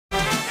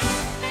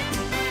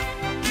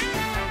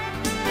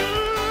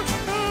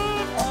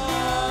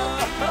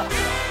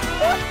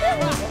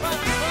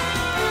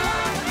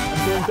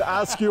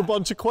ask you a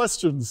bunch of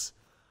questions.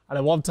 And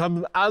I want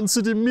them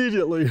answered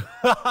immediately.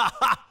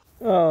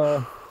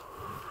 Oh.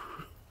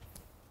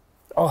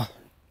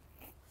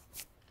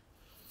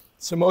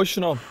 It's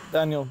emotional,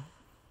 Daniel.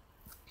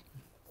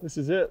 This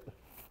is it.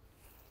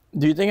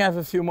 Do you think I have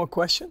a few more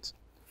questions?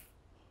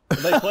 Are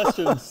they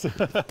questions?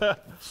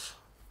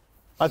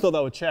 I thought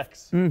they were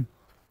checks. I'm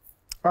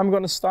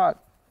going to start.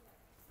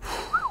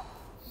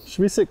 Should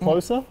we sit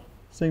closer,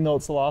 seeing though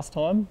it's the last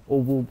time?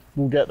 Or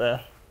we'll get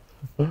there?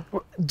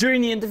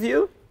 During the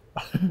interview,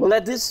 we'll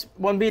let this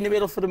one be in the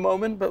middle for the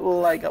moment, but we'll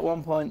like at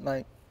one point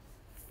like...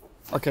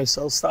 Okay,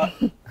 so I'll start.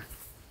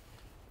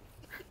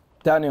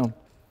 Daniel,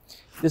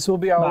 this will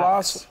be our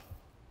last...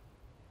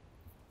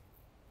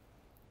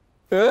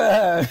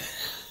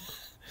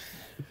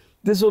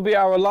 This will be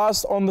our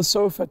last on the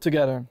sofa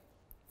together.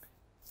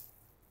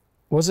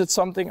 Was it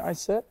something I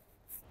said?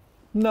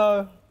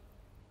 No.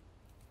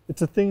 It's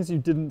the things you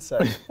didn't say.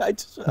 I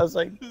was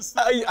like,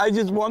 I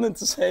just wanted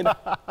to say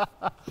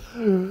that.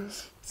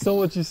 It's not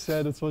what you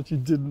said, it's what you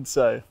didn't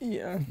say.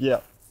 Yeah. Yeah.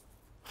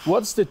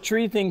 What's the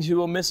 3 things you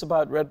will miss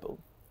about Red Bull?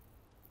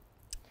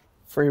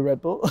 Free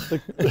Red Bull.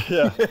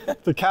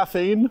 The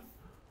caffeine,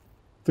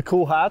 the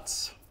cool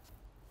hats.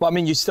 Well, I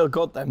mean, you still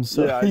got them,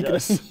 so. Yeah, I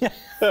guess.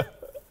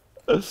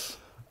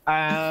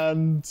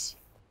 And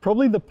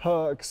probably the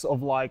perks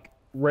of like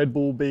Red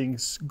Bull being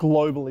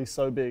globally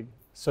so big.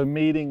 So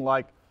meeting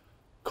like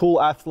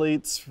cool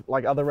athletes,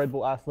 like other Red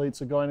Bull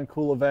athletes, or going to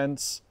cool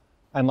events,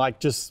 and like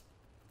just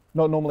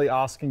not normally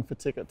asking for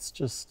tickets,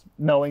 just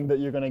knowing that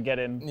you're going to get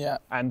in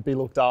and be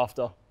looked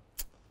after.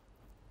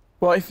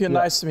 Well, if you're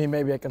nice to me,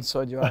 maybe I can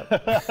sort you out.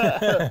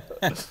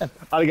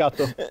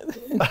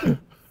 Arigato.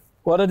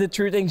 What are the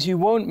 3 things you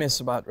won't miss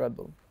about Red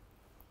Bull?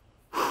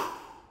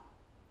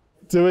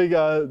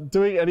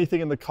 Doing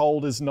anything in the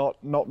cold is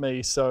not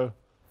me, so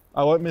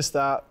I won't miss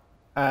that.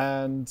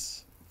 And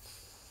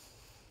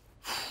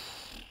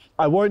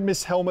I won't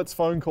miss helmets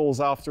phone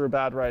calls after a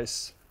bad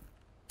race.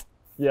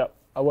 Yep,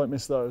 I won't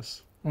miss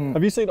those.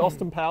 Have you seen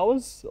Austin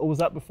Powers, or was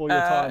that before your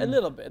time? A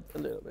little bit.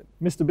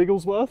 Mr.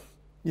 Bigglesworth?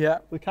 Yeah.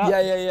 The cat?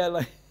 Yeah.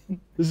 Like,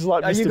 this is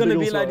like are Mr. you going to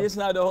be Bigglesworth. like this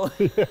now the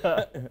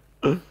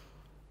whole...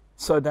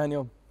 So,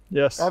 Daniel.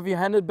 Yes. Have you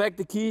handed back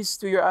the keys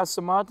to your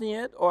Aston Martin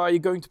yet, or are you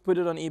going to put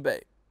it on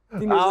eBay?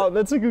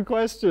 That's a good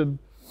question.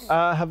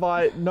 Have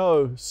I?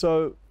 No.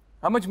 So.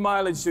 How much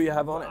mileage do you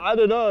have on it? I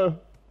don't know.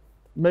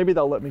 Maybe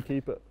they'll let me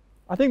keep it.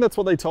 I think that's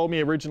what they told me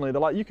originally. They're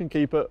like, you can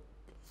keep it.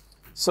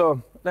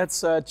 So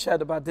let's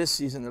chat about this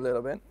season a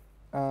little bit.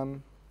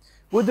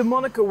 Would the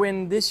Monaco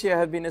win this year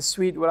have been as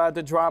sweet without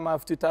the drama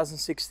of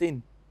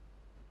 2016?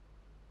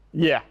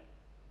 Yeah.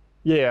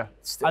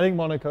 Still. I think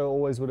Monaco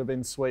always would have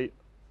been sweet.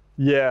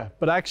 Yeah,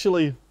 but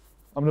actually,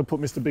 I'm going to put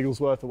Mr.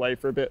 Bigglesworth away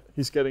for a bit.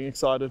 He's getting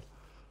excited.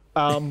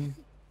 I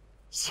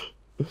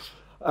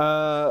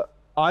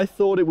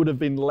thought it would have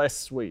been less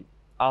sweet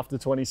after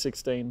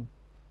 2016,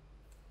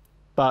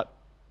 but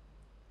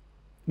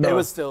no, it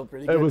was still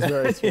pretty good. It was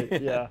very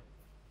sweet, yeah.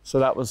 So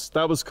that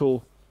was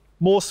cool.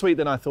 More sweet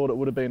than I thought it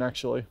would have been,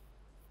 actually.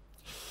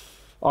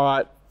 All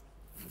right,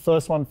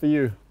 first one for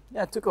you.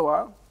 Yeah, it took a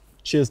while.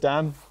 Cheers,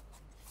 Dan.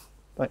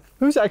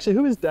 Who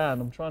is Dan?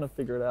 I'm trying to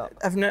figure it out.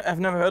 I've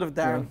never heard of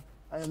Dan.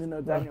 Yeah. I only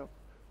know Daniel.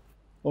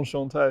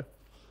 Enchanté.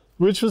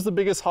 Which was the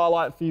biggest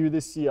highlight for you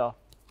this year?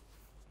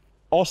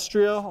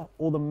 Austria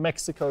or the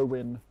Mexico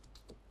win?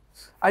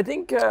 I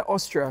think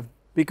Austria,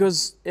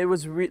 because it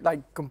was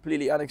like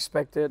completely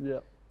unexpected. Yeah.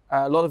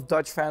 A lot of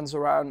Dutch fans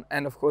around,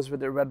 and of course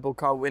with the Red Bull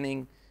car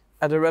winning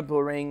at the Red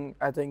Bull Ring,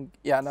 I think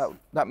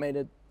that made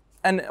it.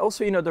 And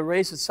also, the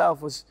race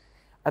itself was,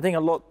 I think, a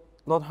lot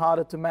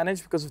harder to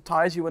manage because of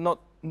tires. You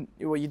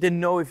didn't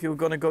know if you were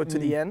going to go to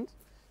the end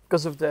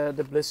because of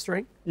the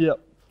blistering. Yep.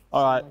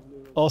 All right,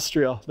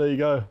 Austria. There you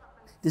go.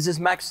 This is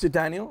Max to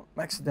Daniel.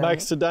 Max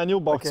to Daniel.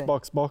 Box.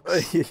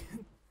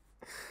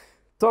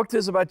 Talk to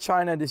us about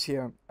China this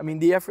year. I mean,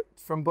 the effort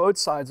from both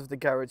sides of the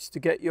garage to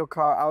get your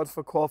car out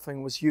for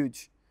qualifying was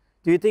huge.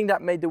 Do you think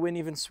that made the win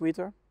even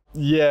sweeter?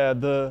 Yeah,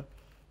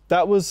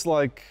 that was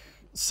like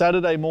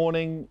Saturday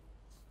morning,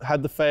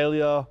 had the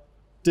failure,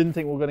 didn't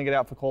think we were going to get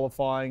out for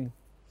qualifying.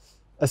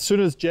 As soon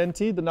as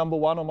Genti, the number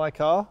 1 on my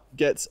car,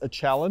 gets a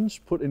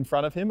challenge put in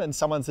front of him and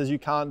someone says, you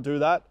can't do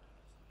that,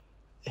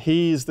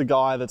 he's the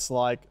guy that's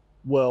like,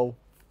 well,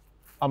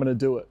 I'm going to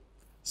do it.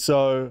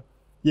 So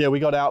yeah, we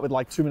got out with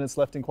like 2 minutes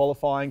left in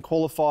qualifying,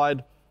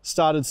 qualified,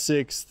 started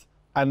 6th,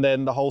 and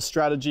then the whole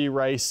strategy,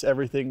 race,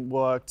 everything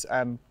worked,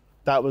 and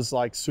that was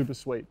like super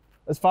sweet.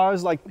 As far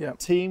as like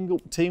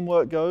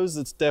teamwork goes,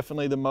 it's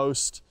definitely the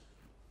most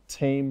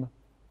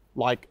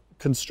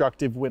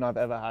constructive win I've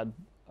ever had,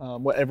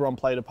 where everyone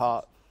played a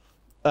part.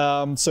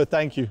 So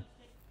thank you.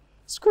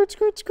 Skirt.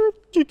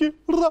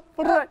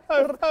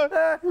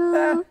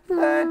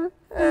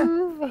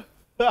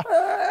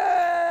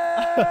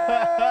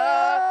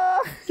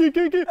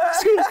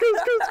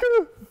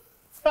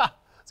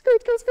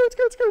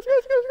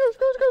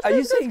 Are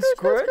you saying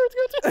squirt?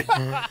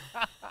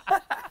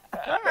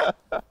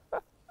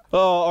 Oh,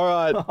 all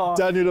right.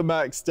 Daniel to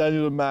Max.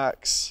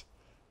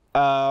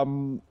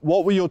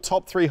 What were your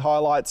top 3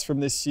 highlights from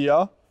this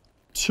year?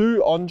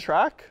 2 on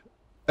track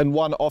and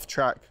 1 off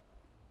track.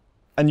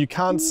 And you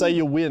can't say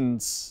your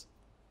wins.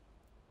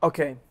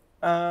 Okay.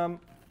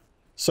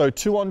 So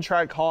 2 on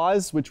track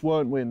highs, which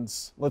weren't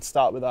wins. Let's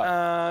start with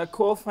that.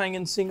 Qualifying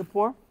in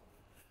Singapore.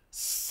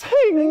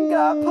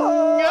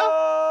 Singapore!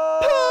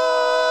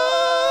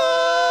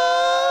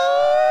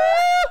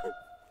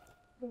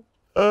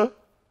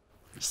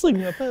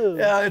 Singapore.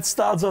 Yeah, it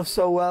starts off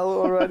so well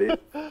already.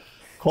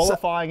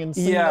 Qualifying in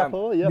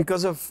Singapore, yeah.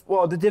 Because of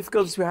the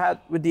difficulties we had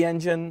with the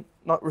engine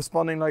not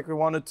responding like we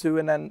wanted to,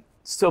 and then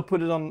still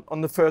put it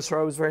on the first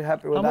row. I was very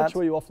happy with How that. much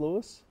were you off,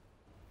 Lewis?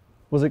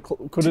 Was it?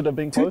 Could it have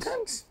been close?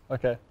 2/10.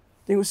 Okay. I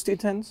think it was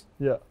 2/10.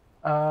 Yeah.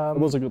 It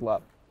was a good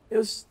lap. It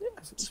was. Yeah,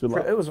 Good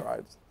lap. it was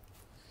alright.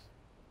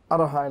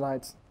 Other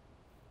highlights.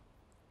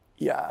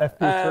 Yeah.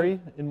 FP3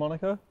 in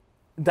Monaco.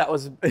 That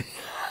was.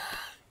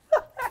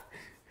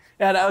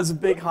 Yeah, that was a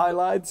big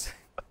highlight.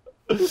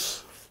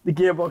 The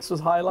gearbox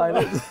was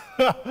highlighted.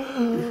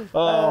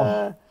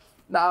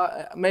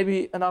 Now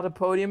maybe another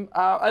podium.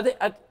 I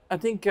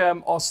think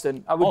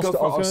Austin. I would go for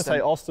I was going to Austin. say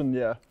Austin,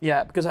 yeah.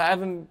 Yeah, because I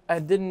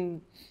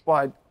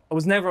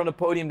was never on a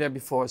podium there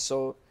before,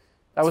 so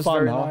that was fun,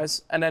 very huh?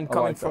 nice. And then I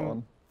coming like that from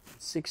one.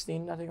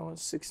 16, I think I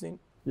was 16.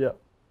 Yeah.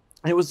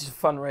 It was a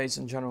fun race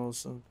in general.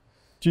 So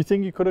Do you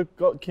think you could have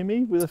got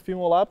Kimi with a few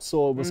more laps,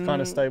 or was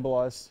kind of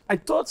stabilized? I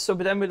thought so,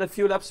 but then with a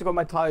few laps ago,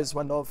 my tires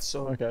went off.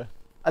 So Okay.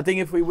 I think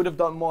if we would have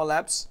done more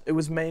laps, it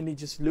was mainly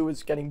just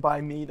Lewis getting by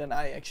me than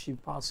I actually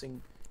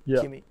passing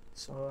Yeah. Kimi.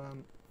 So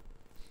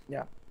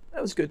yeah,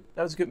 that was good.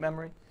 That was a good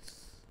memory.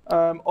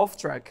 Off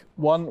track,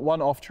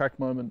 One off track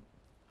moment.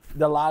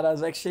 the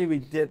Ladas actually we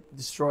did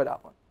destroy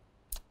that one.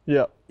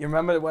 Yeah. You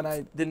remember when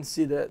I didn't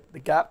see the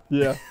gap?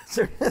 Yeah.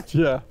 So-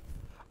 Yeah.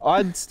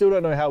 I still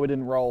don't know how we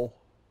didn't roll.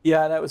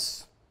 Yeah, that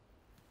was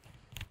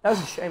a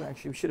shame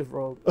actually. We should have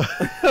rolled.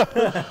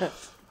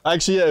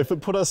 Actually, yeah, if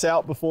it put us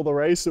out before the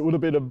race, it would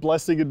have been a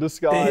blessing in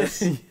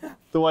disguise. Yeah.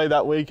 The way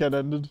that weekend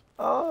ended.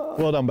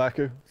 Well done,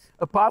 Baku.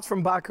 Apart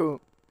from Baku,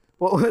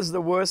 what was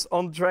the worst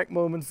on-track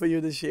moment for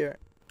you this year?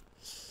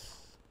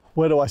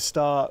 Where do I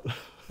start?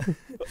 Do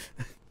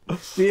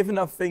you have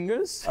enough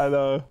fingers? I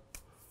know.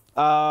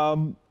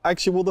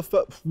 Actually,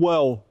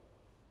 well,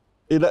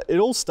 it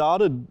all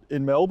started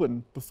in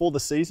Melbourne before the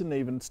season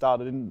even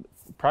started in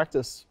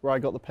practice, where I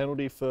got the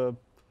penalty for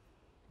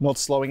not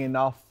slowing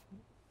enough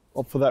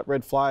up for that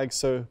red flag.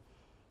 So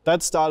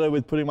that started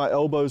with putting my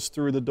elbows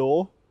through the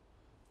door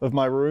of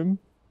my room.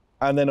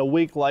 And then a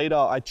week later,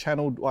 I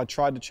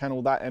tried to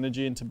channel that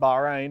energy into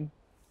Bahrain,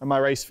 and my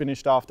race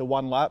finished after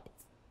 1 lap.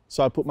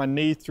 So I put my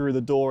knee through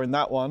the door in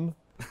that one,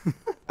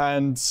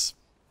 and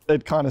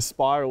it kind of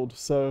spiraled.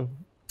 So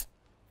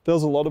there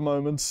was a lot of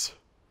moments.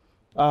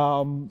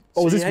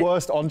 Was this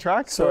worst on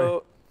track?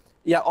 So,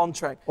 yeah, on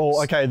track.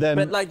 Oh, okay, then.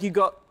 But like you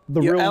got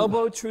The your real-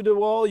 elbow through the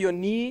wall, your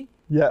knee,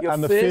 Yeah, your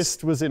and the fist.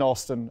 fist was in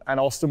Austin, and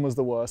Austin was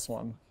the worst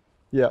one.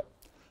 Yeah.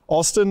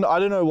 Austin, I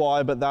don't know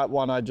why, but that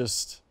one I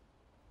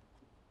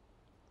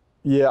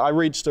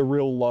reached a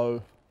real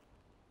low.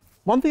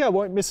 One thing I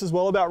won't miss as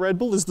well about Red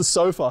Bull is the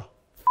sofa.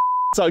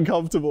 It's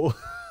uncomfortable.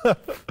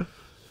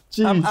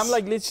 Jeez. I'm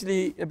like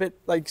literally a bit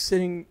like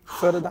sitting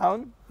further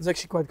down. It's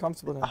actually quite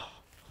comfortable now.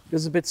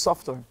 It's a bit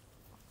softer.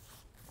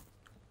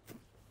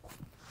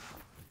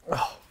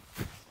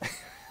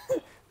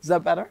 Is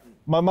that better?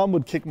 My mum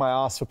would kick my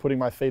ass for putting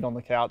my feet on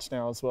the couch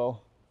now as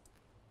well.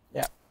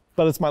 Yeah.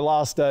 But it's my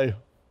last day.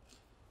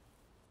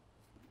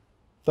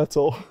 That's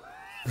all.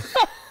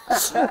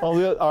 All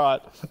right.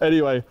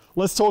 Anyway,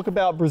 let's talk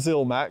about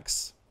Brazil,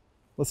 Max.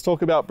 Let's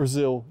talk about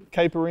Brazil.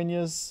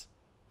 Caipirinhas,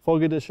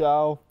 Fogo de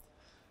Chão.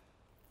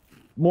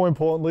 More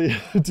importantly,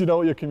 do you know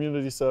what your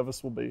community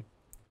service will be?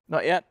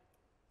 Not yet.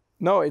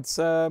 No, it's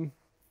going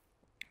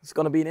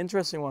to be an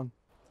interesting one.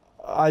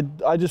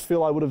 I just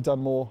feel I would have done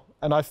more,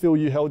 and I feel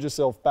you held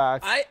yourself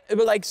back.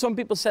 But like some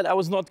people said, I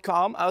was not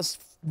calm. I was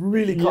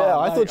really calm. Yeah,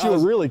 I Like, thought you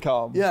were really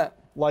calm. Yeah.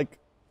 Like,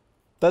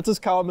 that's as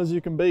calm as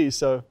you can be,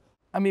 so.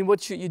 I mean,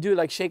 what should you do?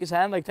 Like shake his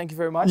hand? Like, thank you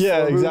very much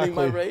Yeah, for ruining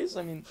my exactly. race?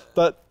 I mean,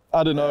 But,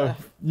 I don't know.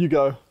 You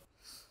go.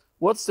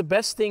 what's the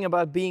best thing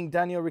about being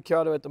Daniel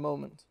Ricciardo at the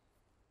moment?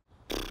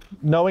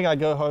 Knowing I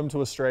go home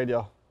to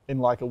Australia in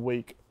like a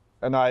week,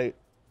 and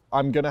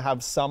I'm going to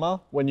have summer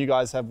when you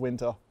guys have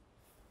winter.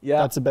 Yeah.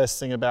 That's the best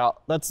thing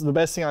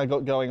I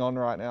got going on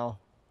right now.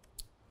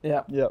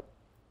 Yeah. Yep.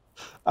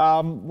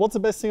 What's the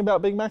best thing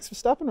about being Max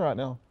Verstappen right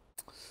now?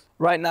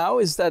 Right now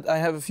is that I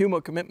have a few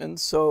more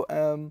commitments, so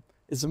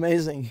it's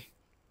amazing.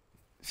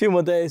 A few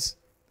more days.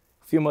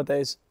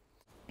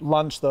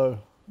 Lunch though,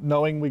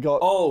 knowing we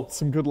got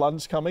some good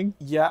lunch coming,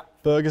 Yeah.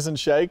 burgers and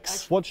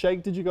shakes. What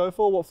shake did you go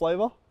for? What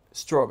flavor?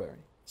 Strawberry.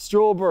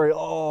 Strawberry.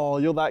 Oh,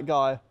 you're that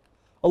guy.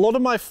 A lot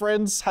of my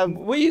friends have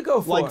What do you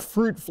go for? like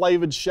fruit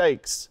flavored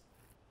shakes.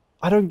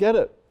 I don't get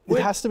it. It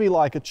Wait. has to be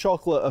like a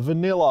chocolate, a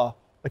vanilla,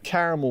 a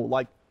caramel,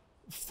 like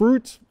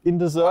fruit in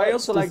dessert. I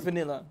also like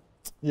vanilla.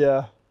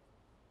 Yeah.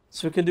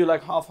 So we can do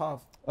like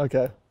half-half.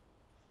 Okay.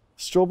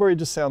 Strawberry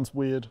just sounds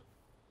weird.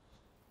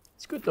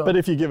 It's good though. But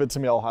if you give it to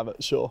me, I'll have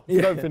it, sure. If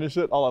you don't finish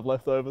it, I'll have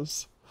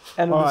leftovers.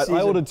 And All right,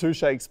 I ordered 2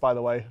 shakes, by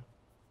the way.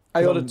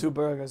 I ordered 2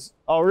 burgers.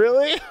 Oh,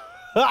 really?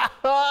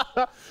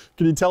 Can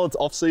you tell it's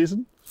off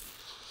season?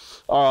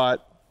 All right.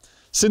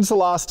 Since the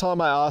last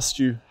time I asked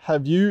you,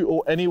 have you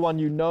or anyone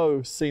you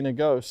know seen a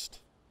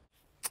ghost?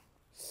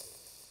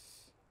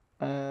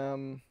 I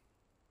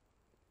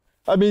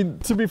mean,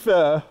 to be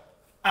fair,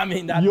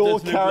 that your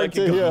does look like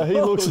character a here, he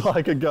ghost. looks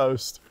like a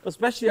ghost.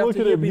 Especially Look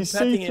after at you've him, been he's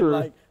petting him, see-through.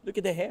 like, look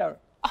at the hair.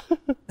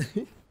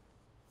 It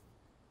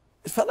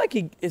felt like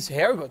his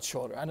hair got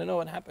shorter. I don't know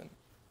what happened.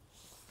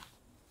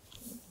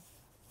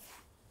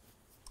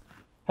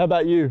 How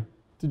about you?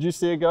 Did you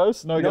see a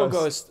ghost? No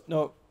ghost.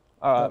 No.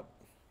 All right. No.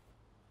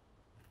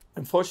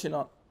 Unfortunately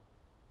not.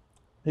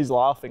 He's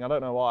laughing. I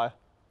don't know why.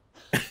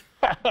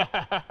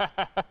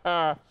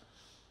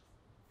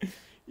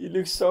 You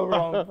look so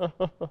wrong.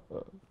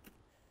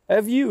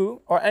 Have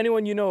you or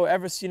anyone you know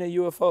ever seen a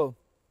UFO?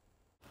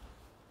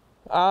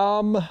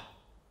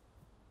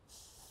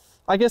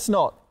 I guess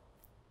not.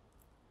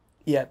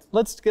 Yet.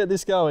 Let's get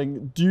this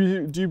going.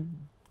 Do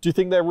you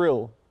think they're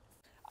real?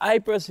 I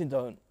personally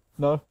don't.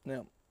 No?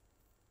 No.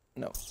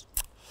 No.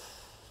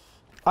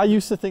 I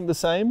used to think the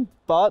same,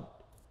 but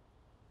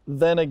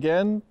then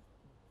again,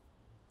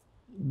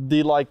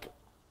 the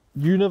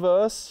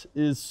universe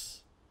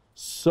is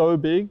so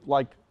big,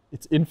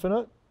 it's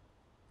infinite.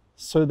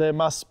 So there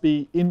must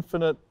be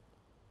infinite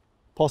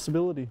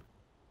possibility.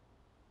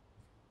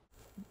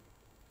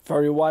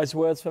 Very wise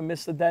words from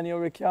Mr. Daniel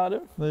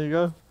Ricciardo. There you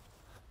go.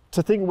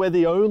 To think we're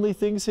the only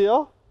things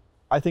here,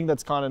 I think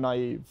that's kind of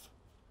naive.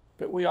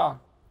 But we are.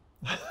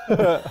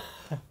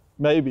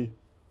 Maybe.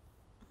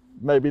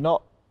 Maybe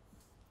not.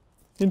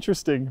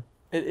 Interesting.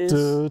 It is.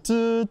 You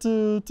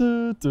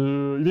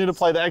need to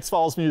play the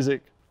X-Files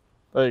music.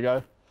 There you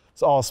go.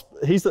 So,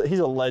 he's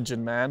a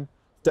legend, man.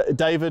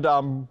 David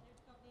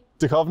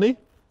Duchovny.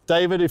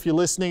 David, if you're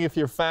listening, if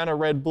you're a fan of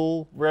Red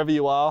Bull, wherever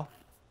you are,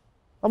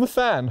 I'm a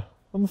fan.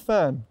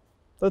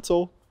 That's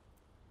all.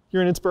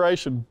 You're an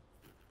inspiration.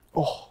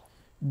 Oh.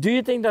 Do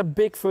you think that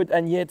Bigfoot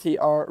and Yeti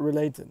are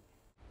related?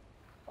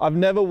 I've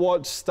never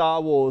watched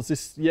Star Wars.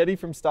 This Yeti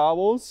from Star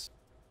Wars?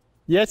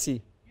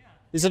 Yeti. Yeah.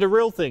 Is it a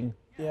real thing?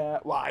 Yeah.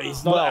 Well,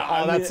 it's not.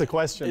 Well, that's the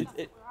question.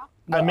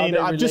 No,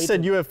 I've just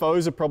said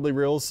UFOs are probably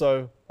real,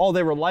 so... Oh,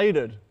 they're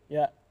related.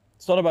 Yeah.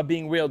 It's not about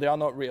being real. They are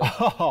not real.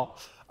 Oh,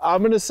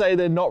 I'm going to say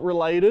they're not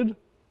related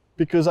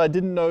because I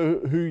didn't know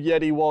who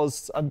Yeti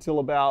was until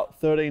about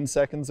 13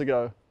 seconds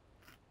ago.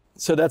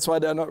 So that's why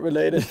they're not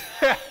related.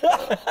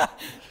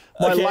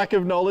 My lack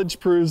of knowledge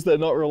proves they're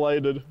not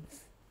related.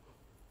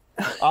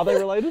 Are they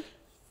related?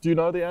 Do you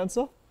know the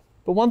answer?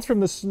 But one's from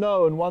the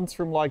snow and one's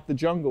from the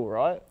jungle,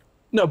 right?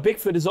 No,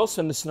 Bigfoot is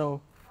also in the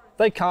snow.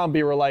 They can't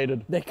be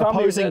related. They can't be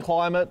Opposing related.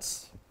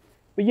 climates.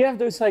 But you have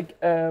those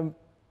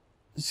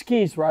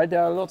skis, right?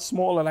 They're a lot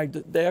smaller.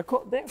 They're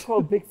called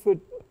Bigfoot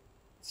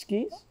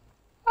skis.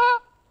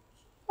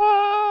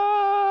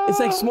 It's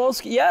like small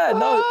skis. Yeah,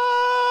 no,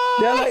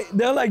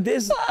 they're like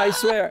this. I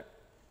swear.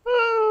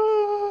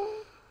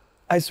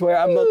 I swear,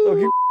 I'm not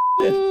talking.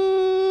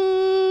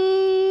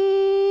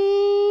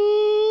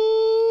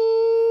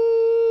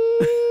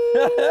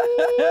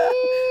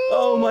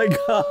 Oh my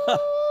god.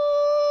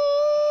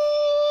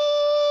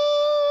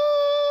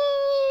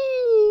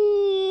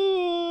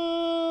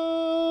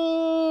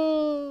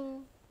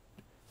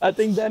 I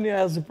think Daniel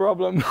has a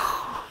problem.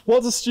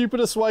 What's the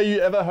stupidest way you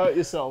ever hurt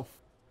yourself?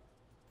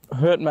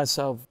 Hurt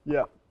myself.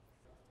 Yeah.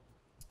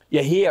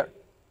 Yeah, here.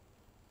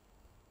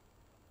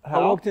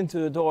 How? I walked into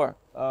the door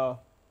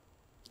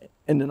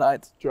in the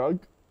night. Drug?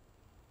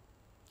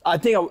 I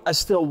think I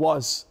still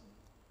was.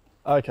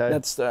 Okay.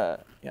 That's yeah.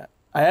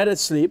 I had a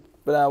sleep,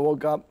 but I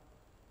woke up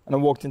and I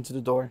walked into the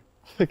door.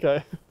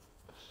 Okay.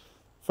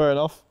 Fair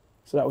enough.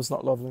 So that was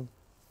not lovely.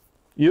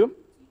 You?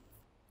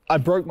 I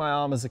broke my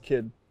arm as a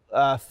kid.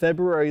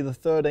 February the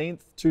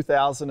 13th,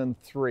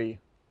 2003.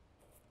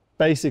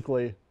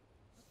 Basically,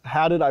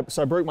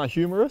 so I broke my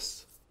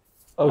humerus,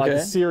 like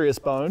a serious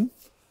bone,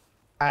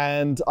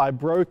 and I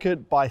broke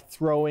it by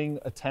throwing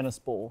a tennis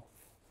ball.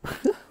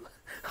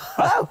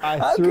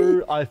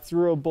 I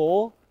threw a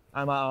ball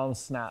and my arm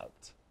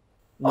snapped.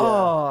 Yeah.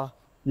 Oh.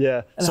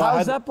 Yeah. And how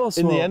is that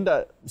possible? In the end,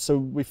 so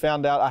we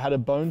found out I had a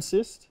bone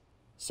cyst.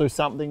 So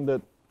something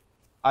that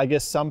I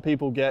guess some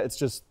people get, it's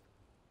just,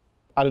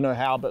 I don't know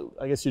how, but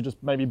I guess you're just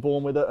maybe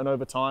born with it, and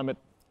over time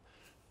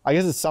I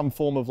guess it's some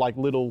form of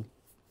little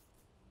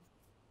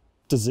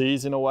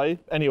disease in a way.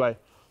 Anyway,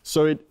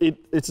 so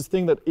it's a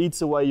thing that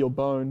eats away your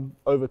bone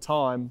over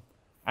time,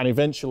 and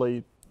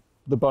eventually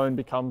the bone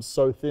becomes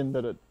so thin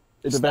that it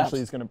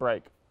eventually is going to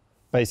break,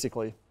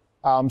 basically.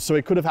 So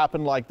it could have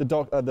happened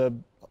the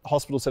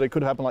hospital said it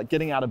could have happened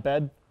getting out of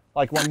bed.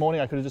 One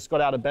morning I could have just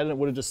got out of bed and it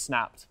would have just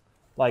snapped.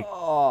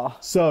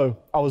 So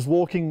I was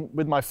walking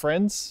with my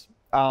friends.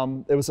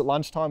 It was at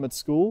lunchtime at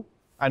school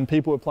and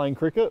people were playing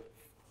cricket.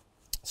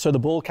 So the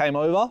ball came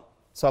over.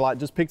 So I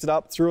just picked it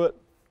up, threw it,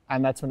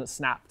 and that's when it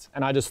snapped.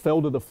 And I just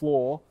fell to the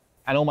floor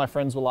and all my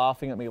friends were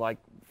laughing at me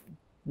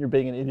you're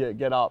being an idiot,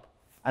 get up.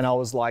 And I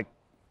was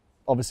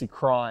obviously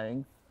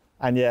crying.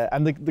 And yeah,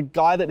 and the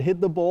guy that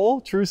hit the ball,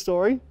 true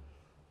story,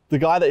 the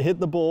guy that hit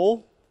the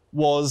ball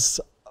was,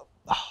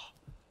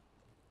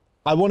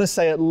 I want to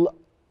say,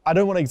 I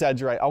don't want to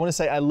exaggerate, I want to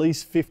say at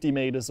least 50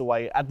 meters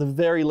away, at the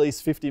very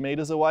least 50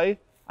 meters away,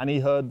 and he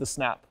heard the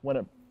snap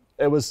when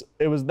it was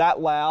that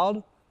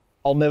loud.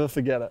 I'll never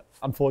forget it,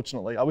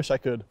 unfortunately. I wish I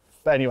could.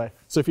 But anyway,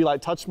 so if you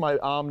like touch my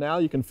arm now,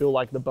 you can feel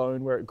like the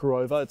bone where it grew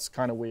over. It's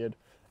kind of weird.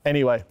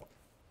 Anyway,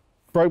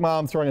 broke my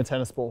arm throwing a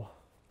tennis ball.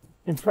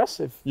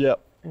 Impressive. Yep.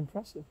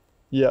 Impressive.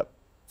 Yep.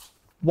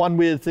 One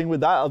weird thing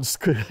with that, I'll just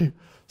quickly.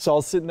 So I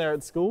was sitting there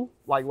at school,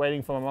 like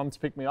waiting for my mum to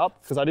pick me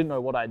up because I didn't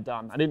know what I'd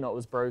done. I didn't know it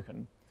was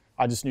broken.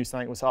 I just knew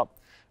something was up.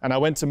 And I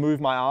went to move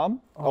my arm.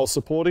 I was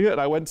supporting it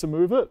and I went to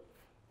move it.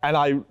 And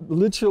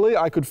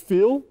I could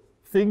feel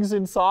things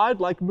inside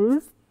like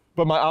move,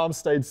 but my arm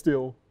stayed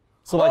still.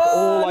 So like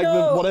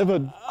the whatever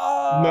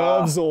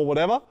nerves or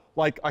whatever,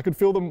 like I could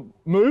feel them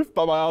move,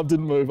 but my arm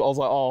didn't move. I was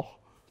like, oh,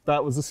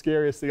 that was the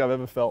scariest thing I've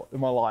ever felt in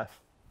my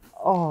life.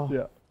 Oh.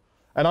 Yeah.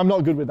 And I'm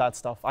not good with that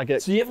stuff.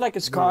 So you have like a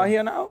scar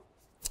here now?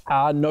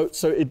 No,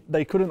 so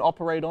they couldn't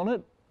operate on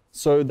it.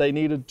 So they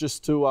needed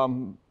just to,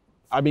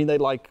 I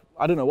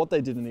don't know what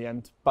they did in the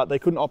end, but they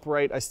couldn't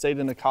operate. I stayed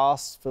in a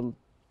cast for a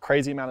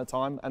crazy amount of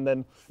time and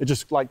then it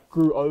just like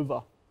grew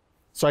over.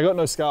 So I got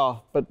no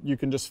scar, but you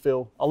can just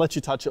feel, I'll let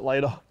you touch it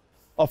later.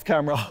 Off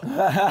camera,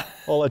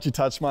 I'll let you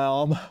touch my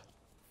arm.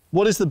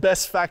 What is the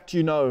best fact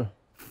you know?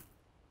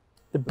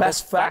 The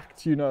best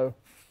fact you know?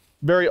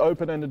 Very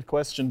open-ended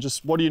question.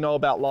 Just what do you know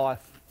about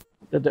life?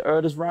 That the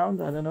earth is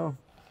round? I don't know.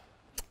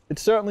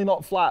 It's certainly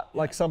not flat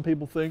like some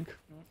people think.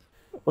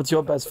 What's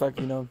your best fact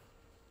you know?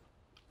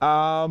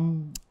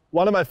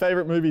 One of my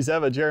favorite movies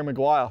ever, Jerry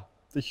Maguire.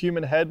 The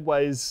human head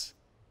weighs,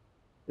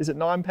 is it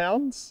 9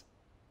 pounds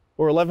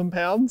or 11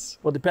 pounds?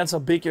 Well, depends how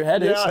big your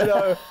head is. Yeah, I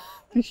know.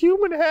 The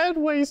human head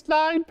weighs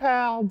 9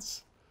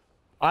 pounds.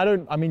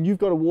 I mean, you've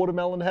got a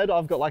watermelon head,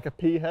 I've got like a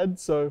pea head,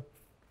 so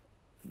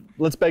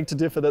let's beg to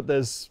differ that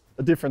there's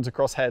a difference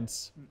across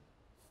heads.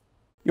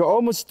 You're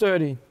almost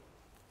 30.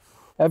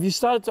 Have you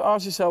started to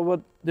ask yourself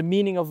what the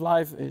meaning of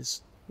life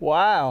is?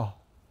 Wow.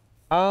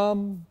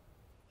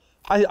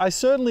 I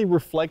certainly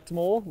reflect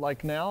more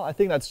like now. I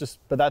think that's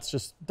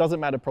just doesn't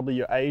matter probably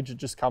your age, it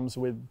just comes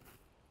with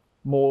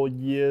more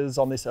years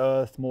on this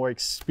earth, more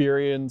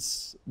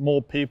experience,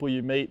 more people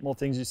you meet, more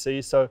things you see.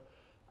 So,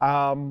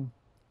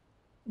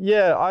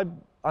 yeah,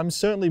 I'm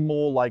certainly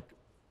more like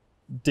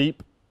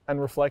deep and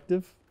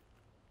reflective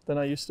than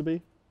I used to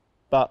be.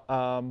 But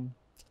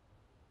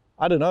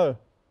I don't know.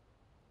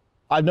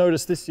 I've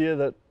noticed this year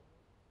that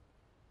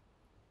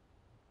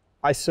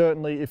I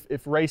certainly,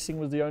 if racing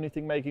was the only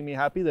thing making me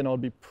happy, then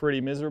I'd be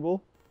pretty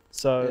miserable.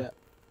 So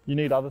you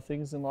need other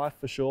things in life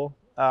for sure.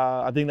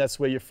 I think that's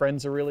where your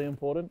friends are really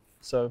important.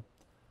 So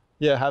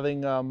yeah,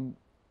 having,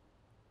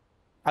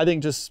 I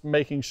think just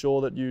making sure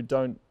that you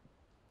don't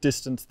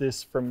distance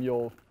this from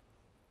your,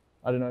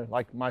 I don't know,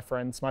 like my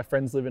friends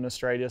live in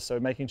Australia. So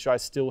making sure I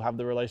still have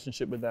the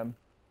relationship with them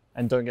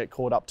and don't get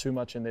caught up too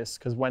much in this.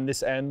 Because when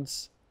this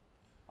ends,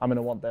 I'm going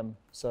to want them.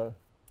 So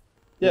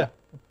yeah,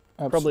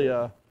 probably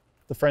the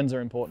friends are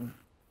important.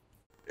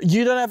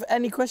 You don't have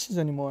any questions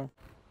anymore?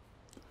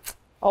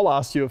 I'll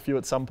ask you a few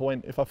at some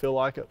point if I feel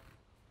like it.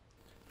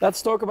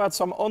 Let's talk about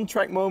some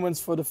on-track moments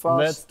for the fast.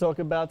 Let's talk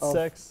about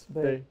sex,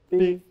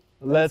 baby.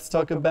 Let's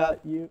talk about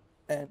you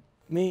and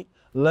me.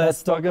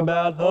 Let's talk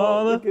about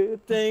all the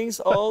good things,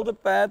 all the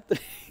bad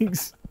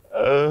things.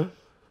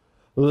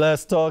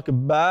 Let's talk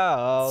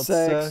about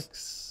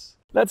sex.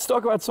 Let's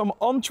talk about some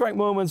on-track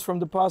moments from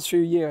the past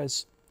few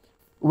years.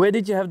 Where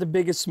did you have the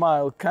biggest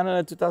smile?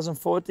 Canada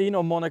 2014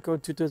 or Monaco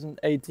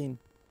 2018?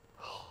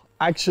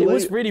 Actually, it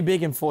was really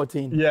big in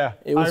 14. Yeah,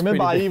 I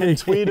remember I even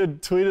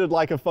tweeted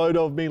like a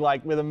photo of me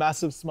like with a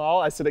massive smile.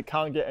 I said it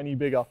can't get any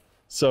bigger.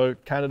 So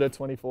Canada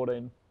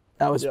 2014.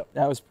 That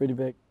was pretty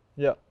big.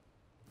 Yeah.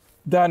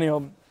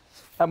 Daniel,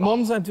 at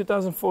Monza in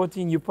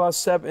 2014, you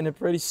passed Seb in a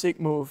pretty sick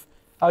move.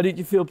 How did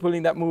you feel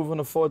pulling that move on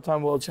a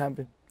 4-time world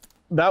champion?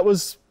 That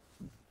was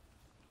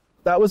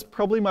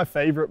probably my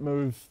favorite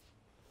move.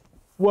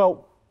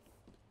 Well,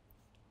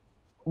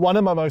 one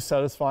of my most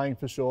satisfying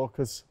for sure,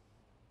 because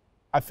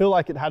I feel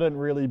like it hadn't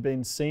really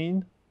been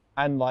seen,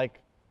 and like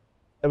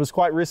it was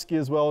quite risky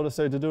as well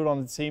to do it on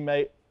a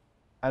teammate,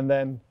 and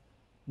then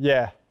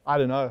yeah, I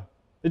don't know,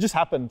 it just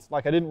happened.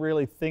 Like I didn't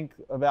really think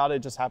about it,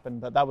 just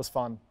happened. But that was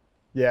fun.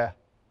 Yeah,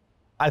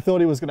 I thought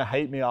he was gonna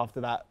hate me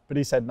after that, but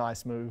he said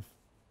nice move.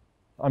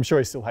 I'm sure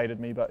he still hated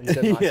me, but he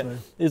said nice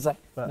move. He's like,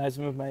 nice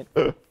move, mate.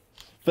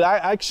 But I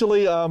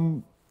actually, I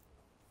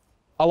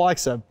like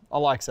Seb.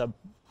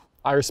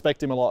 I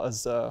respect him a lot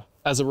as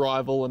a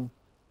rival, and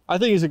I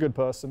think he's a good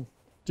person.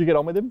 Do you get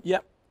on with him? Yeah.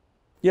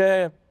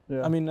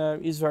 I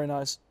mean, he's very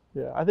nice.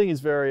 Yeah, I think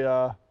he's very,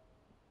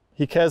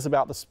 he cares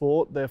about the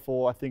sport,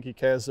 therefore I think he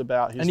cares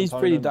about his opponents. And he's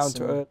pretty down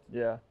to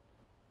earth.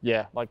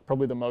 Yeah, like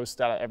probably the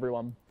most out of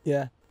everyone.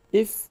 Yeah.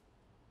 If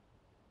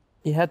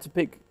you had to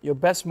pick your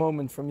best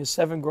moment from your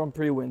 7 Grand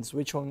Prix wins,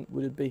 which one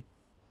would it be?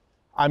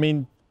 I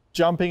mean,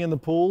 jumping in the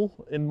pool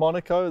in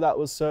Monaco, that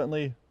was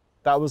certainly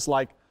That was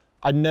like,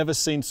 I'd never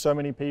seen so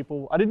many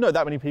people. I didn't know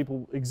that many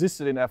people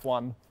existed in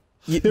F1.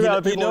 You know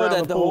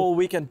that the whole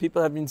weekend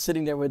people have been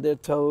sitting there with their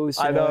toes.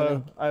 I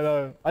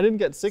know. I didn't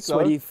get sick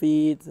sweaty though.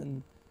 feet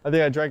and. I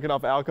think I drank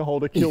enough alcohol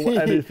to kill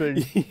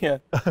anything. Yeah.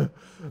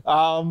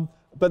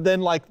 But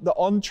then like the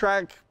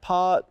on-track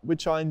part,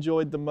 which I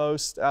enjoyed the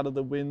most out of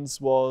the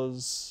wins,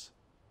 was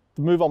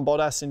the move on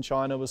Bottas in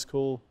China was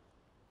cool.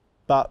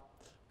 But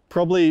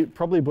probably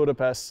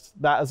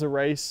Budapest. That as a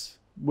race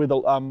with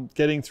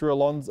getting through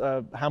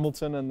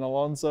Hamilton and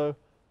Alonso,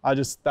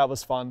 that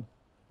was fun.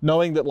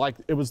 Knowing that like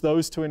it was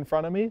those two in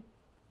front of me.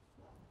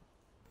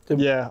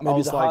 Maybe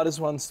the hardest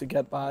ones to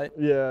get by.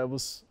 Yeah, it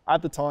was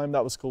at the time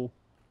that was cool.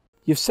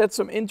 You've said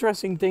some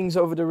interesting things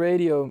over the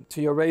radio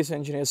to your race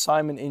engineer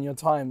Simon in your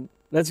time.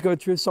 Let's go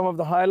through some of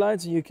the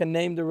highlights and you can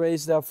name the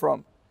race they're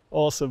from.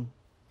 Awesome.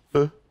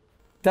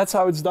 That's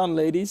how it's done,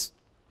 ladies.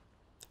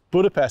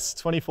 Budapest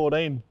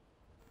 2014.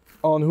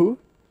 On who?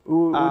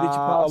 Who did you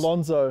pass?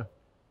 Alonso.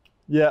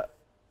 Yeah.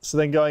 So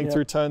then going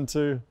through turn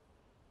 2.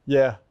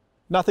 Yeah.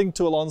 Nothing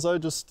to Alonso,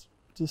 just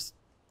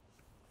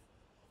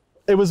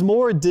it was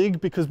more a dig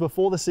because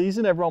before the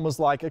season everyone was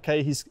like,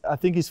 okay, I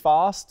think he's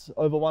fast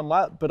over one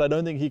lap, but I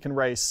don't think he can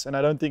race and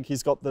I don't think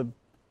he's got the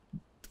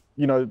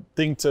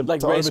thing to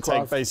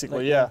overtake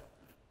basically. Yeah.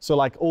 So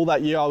like all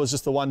that year I was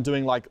just the one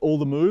doing like all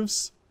the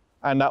moves,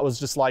 and that was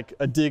just like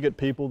a dig at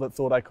people that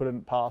thought I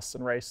couldn't pass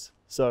and race.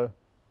 So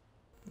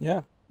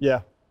yeah.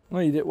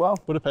 Well, you did well.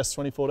 Budapest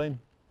 2014.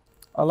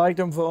 I like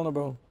them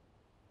vulnerable.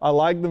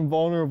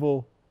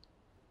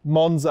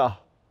 Monza.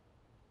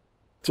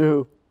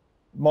 Two.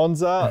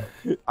 Monza,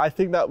 I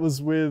think that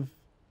was with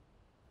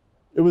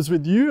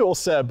you or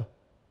Seb?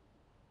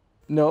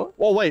 No.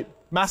 Oh wait,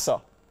 Massa.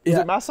 Is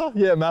it Massa?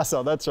 Yeah,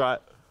 Massa, that's right.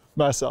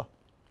 Massa.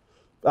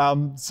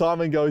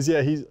 Simon goes,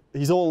 yeah,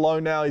 he's all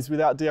alone now, he's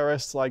without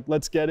DRS, like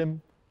let's get him.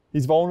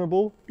 He's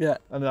vulnerable. Yeah.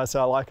 And that's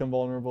how I like him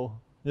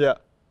vulnerable. Yeah.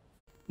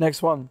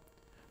 Next one.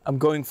 I'm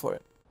going for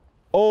it.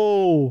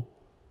 Oh,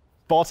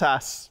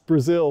 Bottas,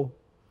 Brazil.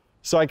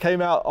 So I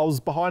came out, I was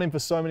behind him for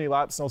so many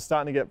laps and I was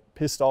starting to get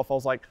pissed off. I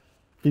was like,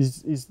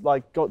 he's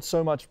like got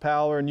so much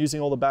power and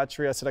using all the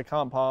battery. I said, I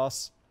can't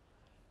pass.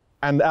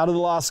 And out of the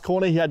last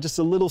corner, he had just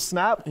a little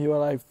snap. You were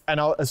like... And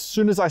as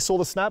soon as I saw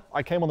the snap,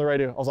 I came on the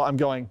radio. I was like, I'm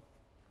going.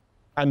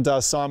 And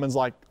Simon's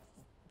like,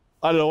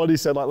 I don't know what he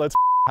said, like, let's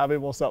have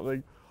him or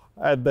something.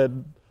 And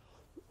then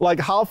like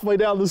halfway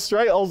down the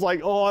straight, I was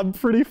like, oh, I'm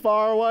pretty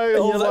far away. I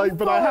was like,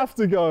 but I have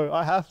to go,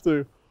 I have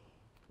to.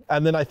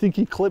 And then I think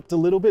he clipped a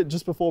little bit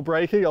just before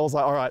braking. I was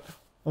like, all right,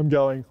 I'm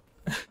going.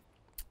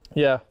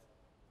 Yeah,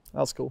 that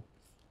was cool.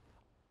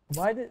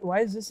 Why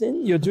is this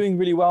in? You're doing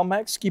really well,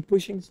 Max. Keep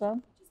pushing,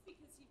 son. Just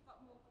because you've got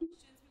more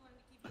questions, we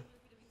wanted to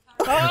give you a little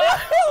bit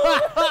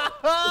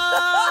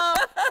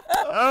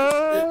of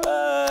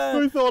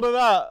encouragement. Who thought of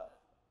that?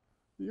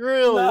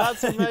 Really? No.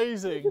 That's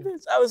amazing. Look at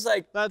this. I was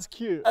like, that's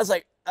cute. I was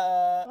like,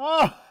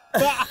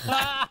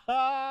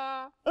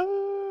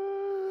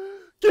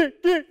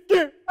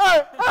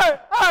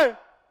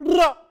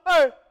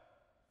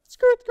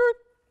 Skirt, skirt.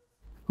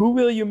 Who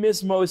will you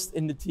miss most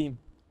in the team?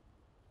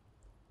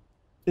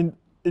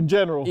 In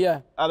general?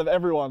 Yeah. Out of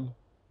everyone?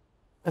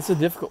 That's a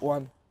difficult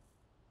one.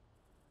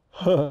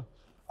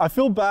 I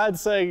feel bad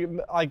saying,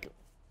 like,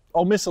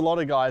 I'll miss a lot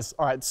of guys.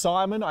 All right,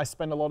 Simon, I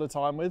spend a lot of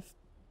time with.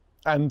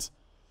 And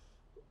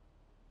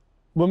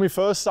when we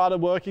first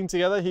started working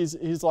together,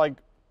 he's like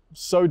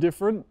so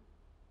different.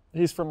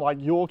 He's from like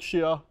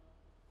Yorkshire,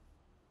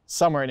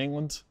 somewhere in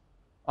England.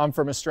 I'm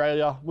from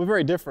Australia. We're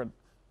very different,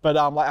 but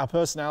like our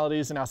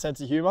personalities and our sense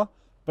of humor.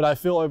 But I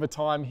feel over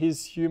time,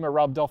 his humor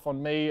rubbed off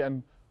on me,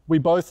 and we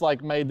both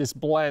like made this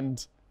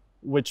blend,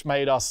 which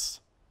made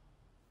us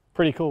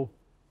pretty cool.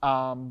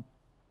 And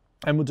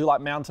we'll do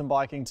like mountain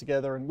biking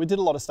together, and we did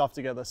a lot of stuff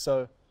together.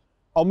 So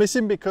I'll miss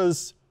him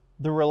because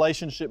the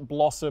relationship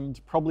blossomed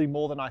probably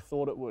more than I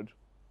thought it would.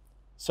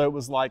 So it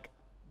was like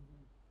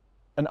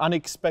an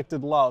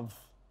unexpected love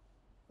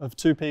of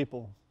two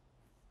people,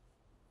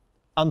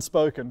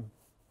 unspoken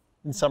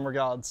in some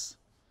regards.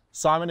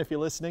 Simon, if you're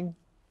listening,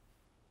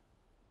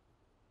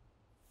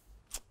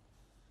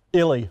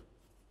 Illy,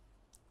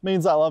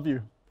 means I love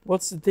you.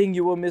 What's the thing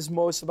you will miss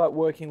most about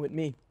working with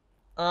me?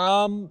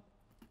 Always,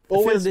 I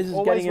feel this is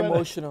getting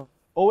emotional.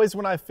 Always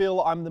when I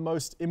feel I'm the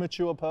most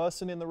immature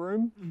person in the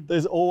room,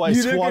 there's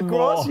always one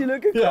more. You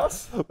look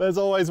across. Yeah, there's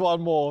always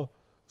one more.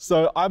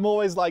 So I'm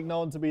always like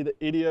known to be the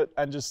idiot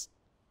and just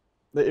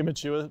the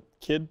immature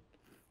kid.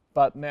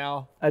 But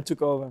now I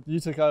took over. You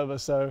took over,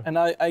 so and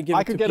I give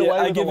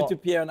it to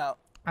Pierre now.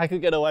 I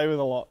could get away with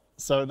a lot,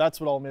 so that's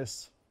what I'll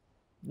miss.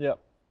 Yep.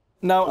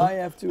 Now I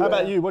have to. How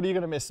about you? What are you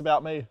gonna miss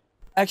about me?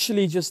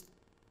 Actually, just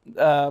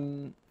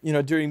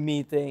during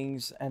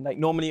meetings and like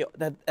normally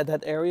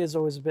that area is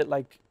always a bit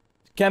like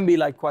can be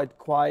like quite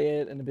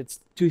quiet and a bit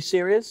too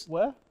serious.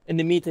 Where? In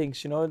the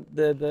meetings,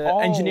 the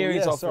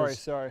engineering office.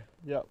 Sorry.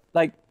 Yep.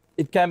 Like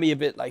it can be a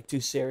bit like too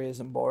serious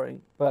and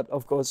boring, but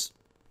of course,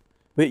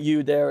 with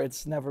you there,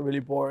 it's never really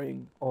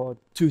boring or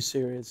too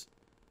serious.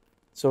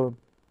 So,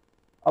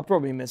 I'll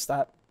probably miss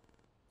that.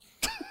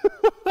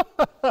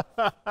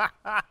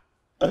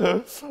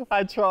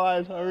 I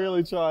tried. I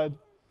really tried.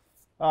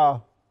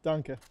 Ah,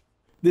 danke.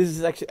 This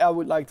is actually, I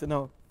would like to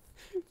know.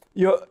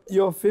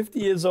 You're 50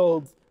 years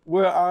old.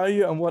 Where are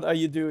you and what are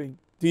you doing?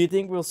 Do you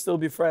think we'll still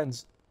be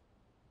friends?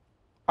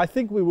 I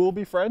think we will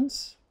be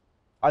friends.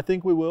 I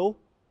think we will.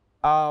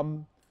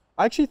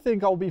 I actually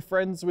think I'll be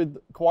friends with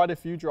quite a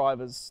few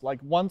drivers. Like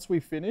once we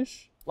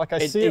finish, like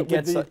I see it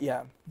with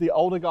the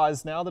older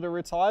guys now that are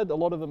retired, a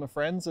lot of them are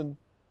friends. And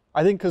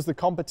I think because the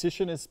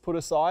competition is put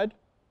aside,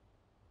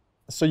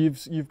 so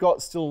you've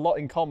got still a lot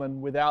in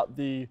common without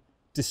the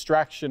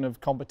distraction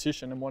of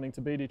competition and wanting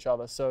to beat each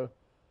other. So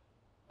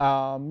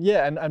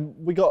yeah, and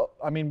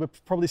we're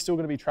probably still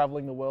going to be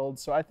traveling the world.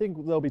 So I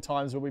think there'll be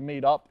times where we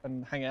meet up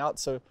and hang out.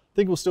 So I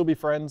think we'll still be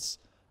friends.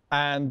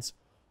 And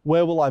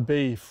where will I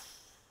be?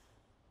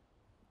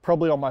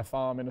 Probably on my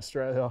farm in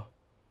Australia,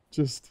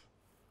 just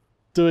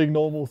doing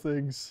normal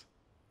things.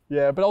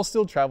 Yeah, but I'll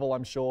still travel,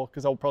 I'm sure,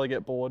 because I'll probably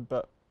get bored.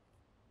 But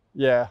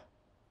yeah,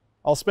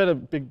 I'll spend a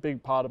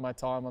big part of my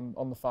time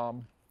on the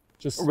farm,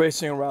 just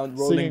racing around,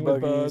 rolling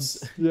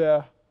buggies.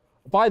 Yeah.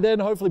 By then,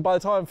 hopefully, by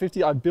the time I'm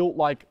 50, I built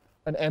like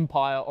an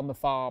empire on the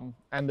farm,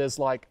 and there's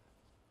like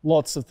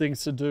lots of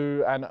things to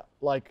do, and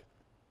like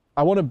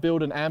I want to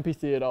build an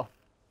amphitheater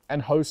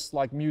and host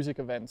like music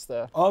events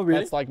there. Oh, really?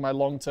 That's like my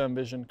long-term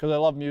vision, because I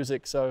love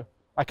music, so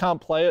I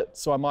can't play it,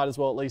 so I might as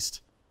well at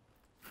least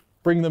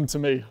bring them to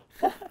me.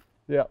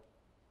 Yeah.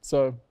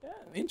 So. Yeah,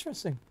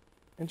 interesting.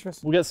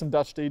 Interesting. We'll get some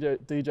Dutch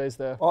DJs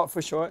there. Oh,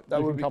 for sure.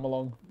 That would come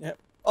along. Yeah.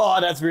 Oh,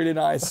 that's really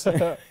nice.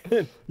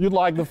 You'd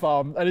like the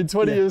farm, and in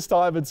 20 years'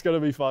 time, it's going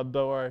to be fun.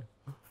 Don't worry.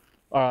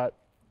 All right.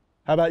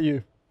 How about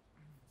you?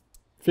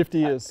 50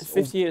 years.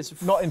 50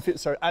 years. Not in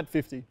sorry, at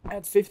 50.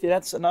 At 50,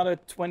 that's another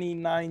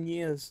 29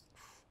 years.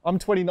 I'm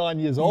 29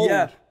 years old.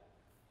 Yeah.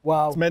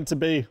 Wow. It's meant to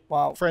be.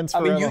 Wow. Friends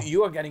forever. I mean,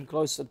 you are getting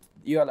closer.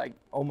 You are like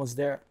almost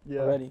there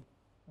already.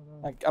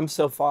 Like I'm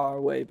still far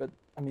away, but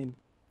I mean,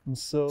 I'm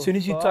so as soon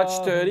as you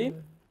touch 30,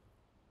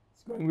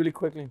 it's going really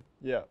quickly.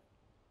 Yeah.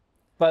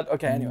 But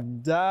okay, anyway.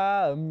 And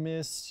I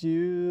miss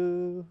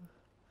you,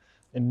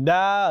 and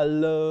I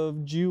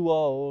loved you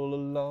all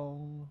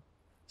along,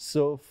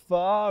 so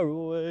far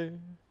away.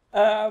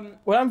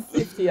 When I'm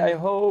 50, I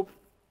hope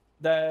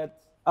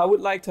that I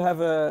would like to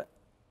have a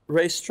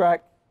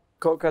racetrack,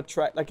 go-kart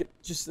track, like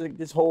just like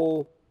this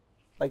whole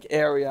like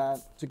area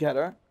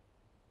together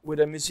with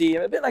a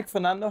museum, a bit like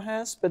Fernando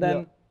has, but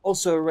then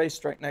also a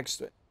racetrack next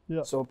to it.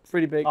 Yeah. So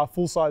pretty big.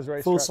 Full-size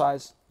racetrack. Full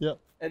size. Yeah.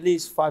 At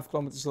least 5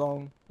 kilometers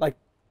long, like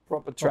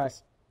proper track.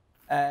 Nice.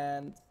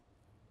 And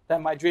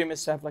then my dream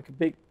is to have like a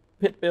big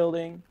pit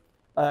building,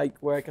 like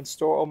where I can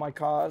store all my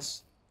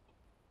cars.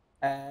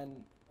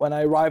 And when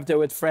I arrive there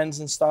with friends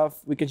and stuff,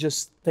 we could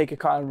just take a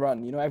car and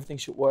run. You know, everything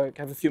should work.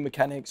 Have a few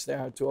mechanics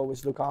there to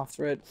always look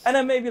after it. And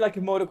then maybe like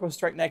a motocross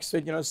track next to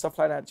it, you know, stuff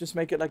like that. Just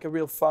make it like a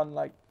real fun,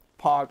 like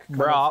park.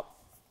 Bra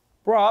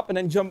up and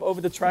then jump over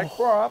the track.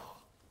 Bra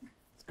up.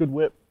 It's a good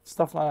whip.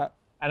 Stuff like that.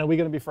 And are we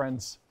going to be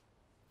friends?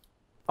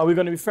 Are we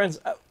going to be friends?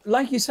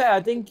 Like you said,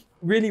 I think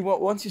really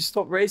once you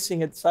stop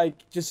racing, it's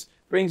like just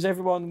brings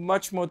everyone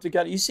much more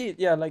together. You see it,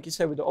 yeah, like you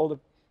said, with the older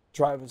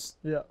drivers.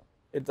 Yeah.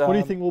 What do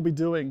you think we'll be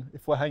doing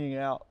if we're hanging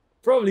out?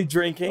 Probably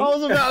drinking. I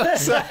was about to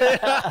say,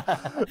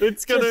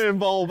 it's going to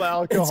involve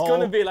alcohol. It's going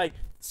to be like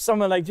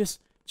someone like just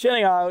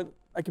chilling out,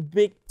 like a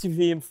big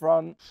TV in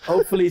front,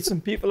 hopefully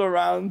some people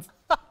around,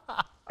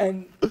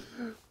 and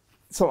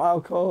some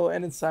alcohol,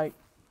 and it's like,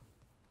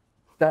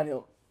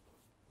 Daniel,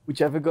 would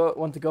you ever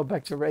want to go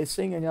back to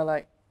racing? And you're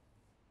like,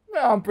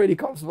 no, I'm pretty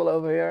comfortable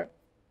over here.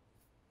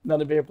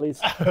 Another beer, please.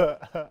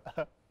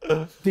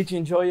 Did you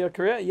enjoy your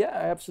career? Yeah,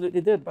 I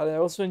absolutely did. But I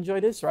also enjoy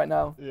this right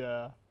now.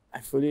 Yeah. I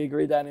fully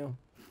agree, Daniel.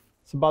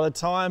 So by the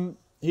time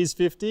he's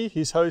 50,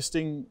 he's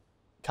hosting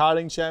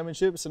karting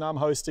championships and I'm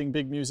hosting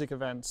big music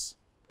events.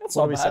 That's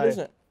not bad, is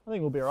it? I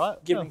think we'll be all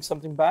right. Giving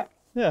something back.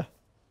 Yeah.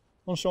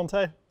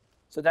 Enchanté.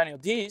 So Daniel,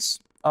 these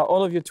are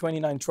all of your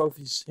 29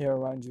 trophies here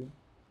around you.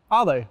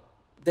 Are they?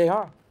 They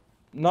are.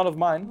 None of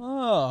mine.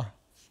 Ah.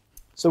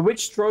 So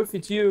which trophy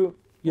do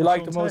you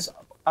like the most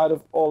out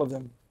of all of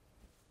them?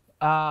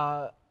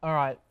 All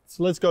right.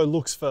 So let's go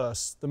looks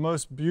first. The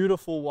most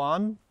beautiful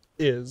one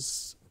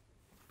is...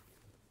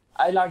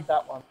 I like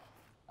that one.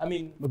 I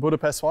mean... The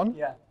Budapest one?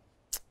 Yeah.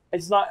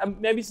 It's not,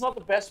 maybe it's not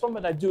the best one,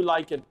 but I do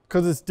like it.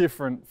 Because it's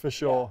different, for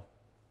sure.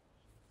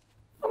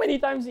 Yeah. How many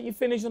times did you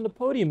finish on the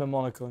podium in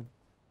Monaco?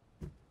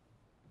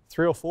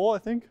 3 or 4, I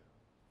think.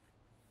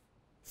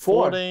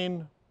 4.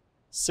 14,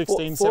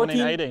 16, 14,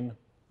 17, 18.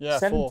 Yeah,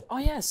 4. Oh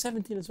yeah,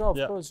 17 as well,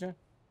 of course, yeah.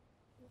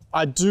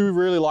 I do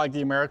really like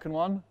the American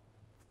one.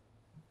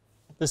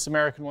 This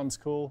American one's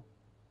cool.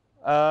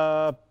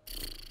 All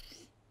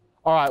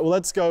right, well,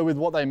 let's go with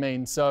what they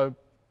mean. So,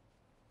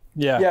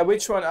 yeah. Yeah,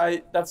 which one?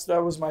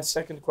 That was my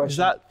second question. Is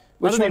that,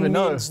 which I don't one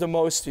even means the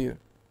most to you?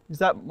 Is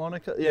that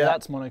Monaco? Yeah,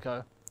 that's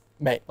Monaco.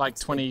 Mate. Like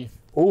 20.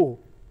 Oh.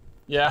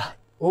 Yeah.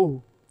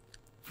 Oh.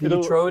 Did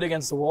you throw it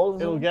against the wall?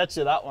 It'll get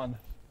you, that one.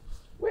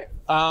 Where?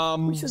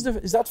 Which is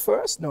is that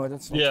first? No,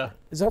 that's not. Yeah.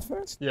 Is that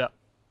first? Yeah.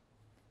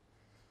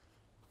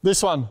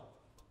 This one.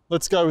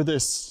 Let's go with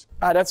this.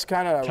 Ah, that's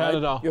Canada,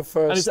 Canada. right? Your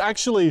first. And it's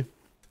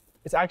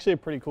actually a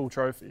pretty cool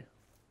trophy.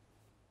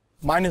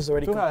 Mine is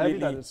already Look how heavy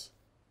completely. that is.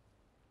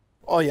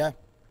 Oh yeah,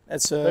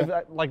 it's They've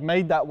like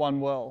made that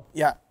one well.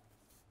 yeah.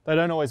 They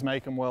don't always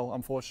make them well,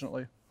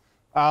 unfortunately.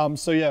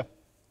 So yeah,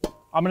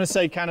 I'm gonna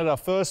say Canada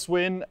first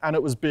win, and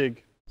it was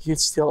big. You'd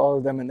steal all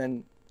of them and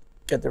then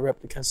get the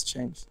replicas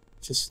changed.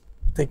 Just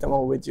take them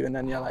all with you, and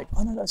then you're like,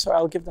 oh no, that's sorry,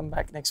 I'll give them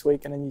back next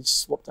week, and then you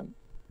just swap them.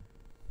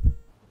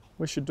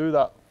 We should do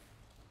that.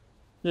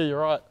 Yeah, you're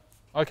right.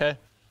 Okay.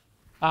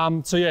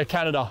 So yeah,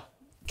 Canada.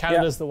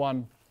 Canada's the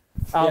one.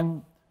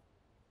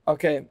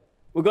 Okay,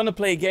 we're gonna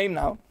play a game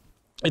now.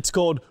 It's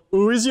called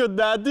Who is Your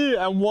Daddy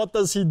and What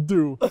Does He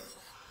Do?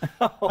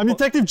 I'm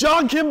Detective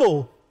John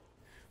Kimball.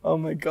 Oh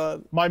my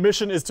god. My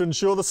mission is to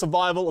ensure the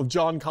survival of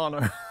John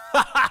Connor.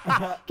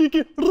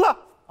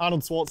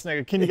 Arnold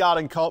Schwarzenegger,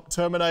 kindergarten cop,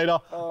 Terminator.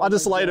 I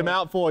just laid him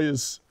out for you.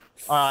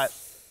 All right.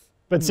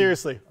 But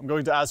seriously, I'm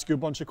going to ask you a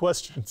bunch of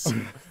questions.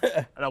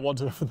 And I want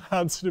to have them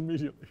answered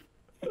immediately.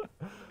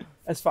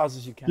 As fast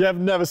as you can. You have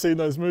never seen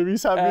those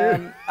movies, have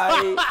you?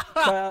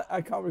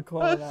 I can't recall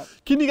that.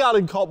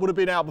 Kindergarten Cop would have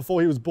been out before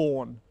he was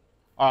born.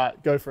 All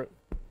right, go for it.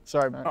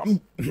 Sorry, Max.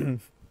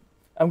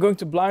 I'm going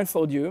to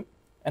blindfold you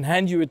and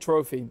hand you a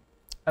trophy.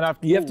 And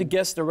You have to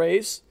guess the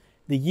race,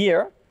 the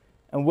year,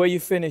 and where you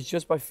finished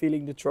just by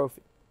feeling the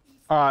trophy.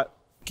 All right.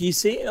 Can you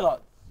see it or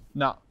not?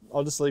 No,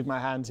 I'll just leave my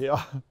hand here.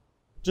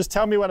 Just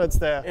tell me when it's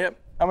there. Yep,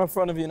 I'm in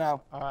front of you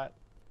now. All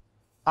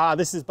right.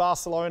 This is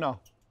Barcelona,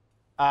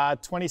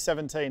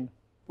 2017.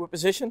 What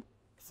position?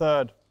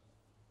 Third.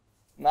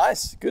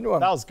 Nice, good one.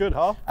 That was good,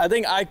 huh? I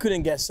think I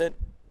couldn't guess it.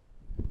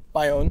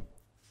 My own.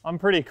 I'm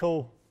pretty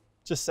cool.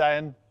 Just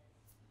saying.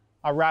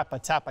 I rap, I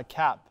tap, I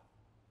cap.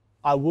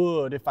 I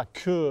would if I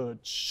could,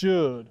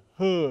 should,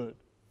 hood.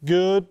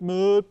 Good,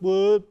 mood,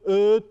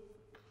 would,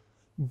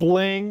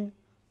 bling,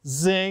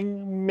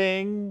 zing,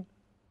 ming,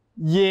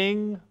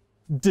 ying,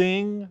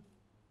 ding,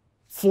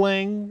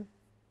 fling.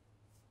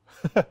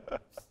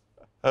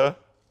 Okay,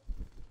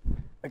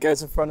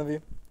 it's in front of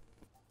you.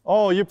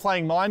 Oh, you're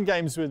playing mind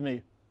games with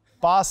me.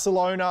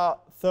 Barcelona,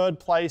 third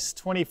place,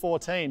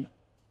 2014.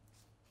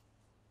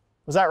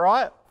 Was that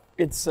right?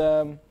 It's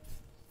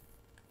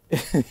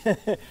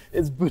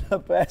it's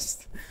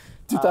Budapest,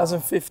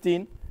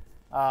 2015.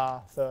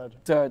 Third.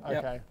 Third, Okay.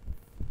 yeah.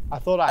 I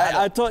thought I had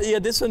I it. thought, yeah,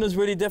 this one was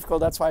really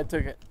difficult. That's why I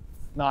took it.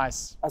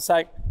 Nice. I was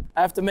like,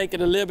 I have to make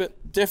it a little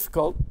bit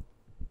difficult.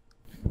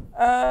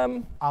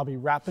 I'll be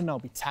rapping, I'll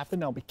be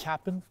tapping, I'll be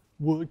capping.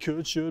 Would,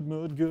 could, should,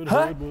 mood, good,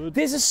 Huh? hood, would.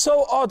 This is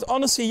so odd.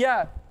 Honestly,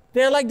 yeah.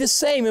 They're like the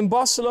same in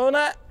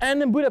Barcelona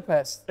and in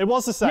Budapest. It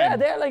was the same. Yeah,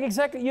 they're like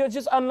exactly. You're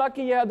just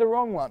unlucky you had the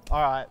wrong one.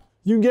 All right.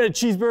 You can get a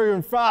cheeseburger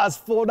and fries,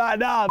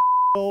 $4.99.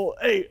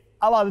 Hey,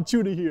 I like the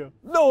tuna here.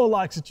 No one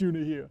likes the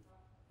tuna here.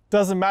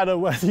 Doesn't matter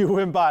whether you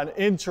win by an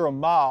inch or a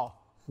mile.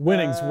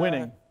 Winning's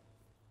winning.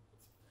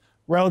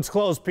 Roads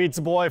closed,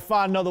 pizza boy.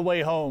 Find another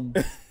way home.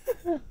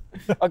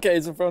 Okay,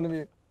 it's in front of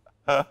you.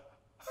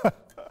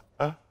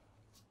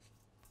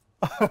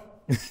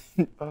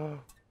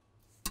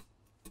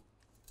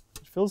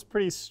 It feels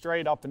pretty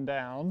straight up and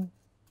down.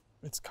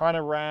 It's kind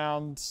of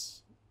round.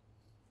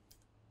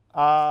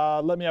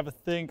 Let me have a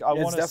think.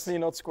 It's definitely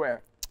not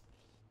square.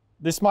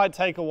 This might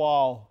take a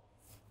while.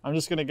 I'm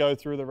just going to go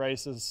through the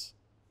races.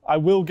 I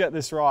will get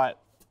this right.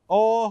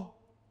 Or,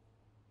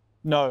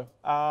 no.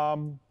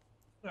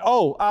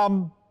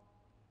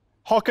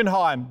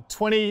 Hockenheim,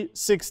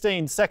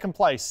 2016, second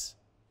place.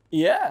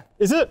 Yeah,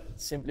 Is it?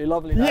 simply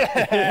lovely.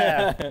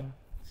 Yeah.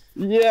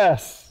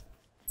 Yes.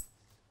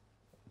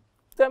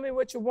 Tell me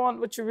what you want,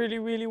 what you really,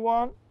 really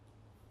want.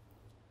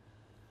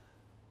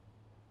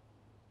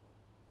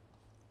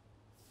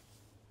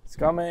 It's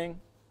coming.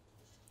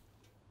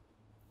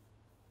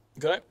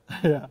 Got it?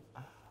 Yeah.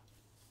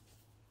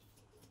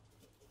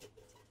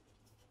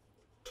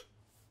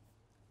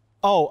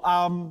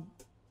 I'm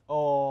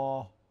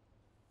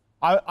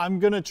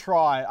gonna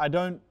try.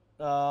 I'm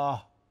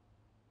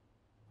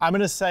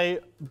gonna say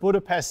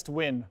Budapest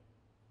win,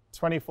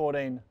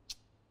 2014.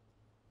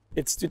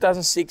 It's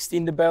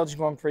 2016, the Belgian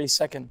Grand Prix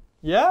second.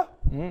 Yeah?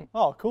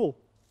 Oh, cool.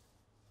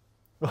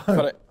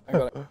 Got it. I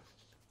got it.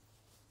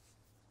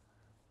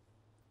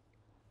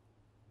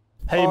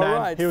 Hey All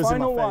man, right, he was in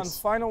final my one, face.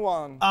 final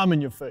one. I'm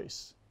in your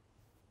face.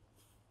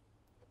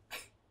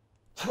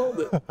 Hold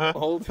it.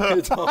 Hold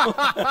it.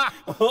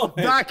 Hold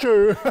it.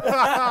 Baku!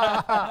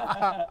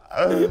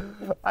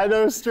 I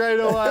know straight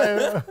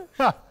away.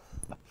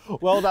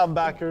 Well done,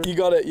 Baku. You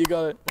got it. You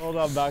got it. Well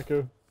done,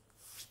 Baku.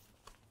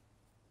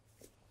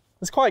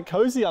 It's quite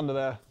cozy under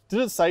there. Did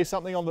it say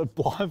something on the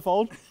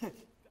blindfold?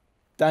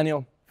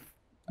 Daniel,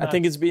 I Nice.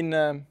 think it's been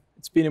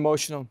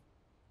emotional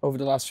over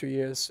the last few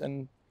years,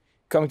 and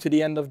coming to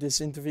the end of this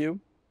interview,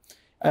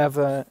 I have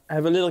a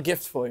little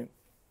gift for you.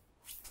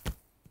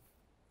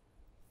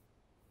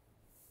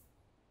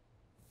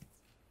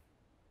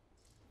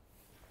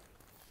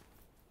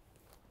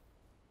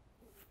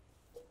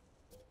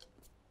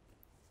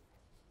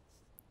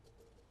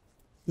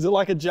 Is it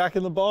like a Jack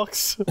in the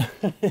Box?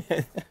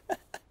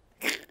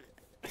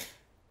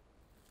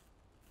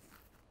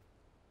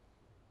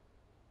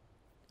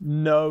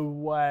 No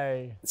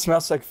way. It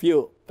smells like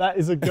fuel. That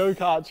is a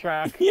go-kart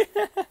track. Yeah.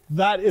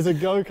 That is a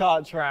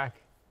go-kart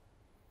track.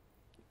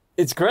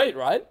 It's great,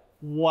 right?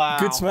 Wow.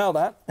 Good smell,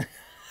 that.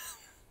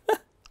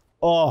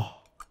 Oh.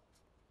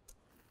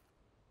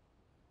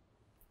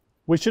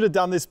 We should have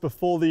done this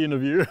before the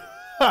interview.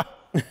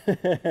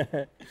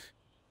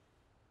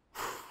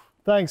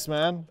 Thanks,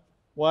 man.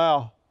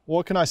 Wow.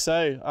 What can I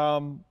say?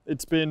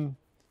 It's been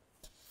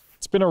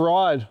a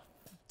ride.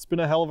 It's been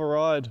a hell of a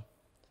ride.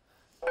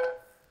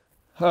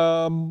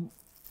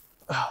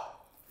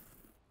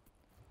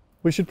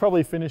 We should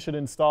probably finish it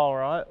in style,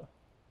 right?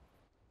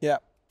 Yeah.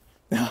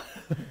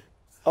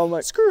 Oh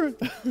my. Screw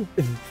it.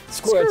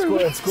 Squirt.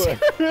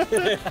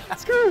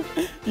 Screw.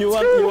 You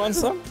want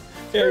some?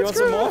 Yeah, you want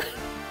some more?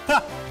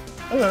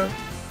 Hello.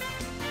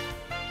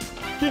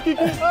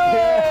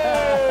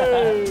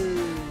 Hey!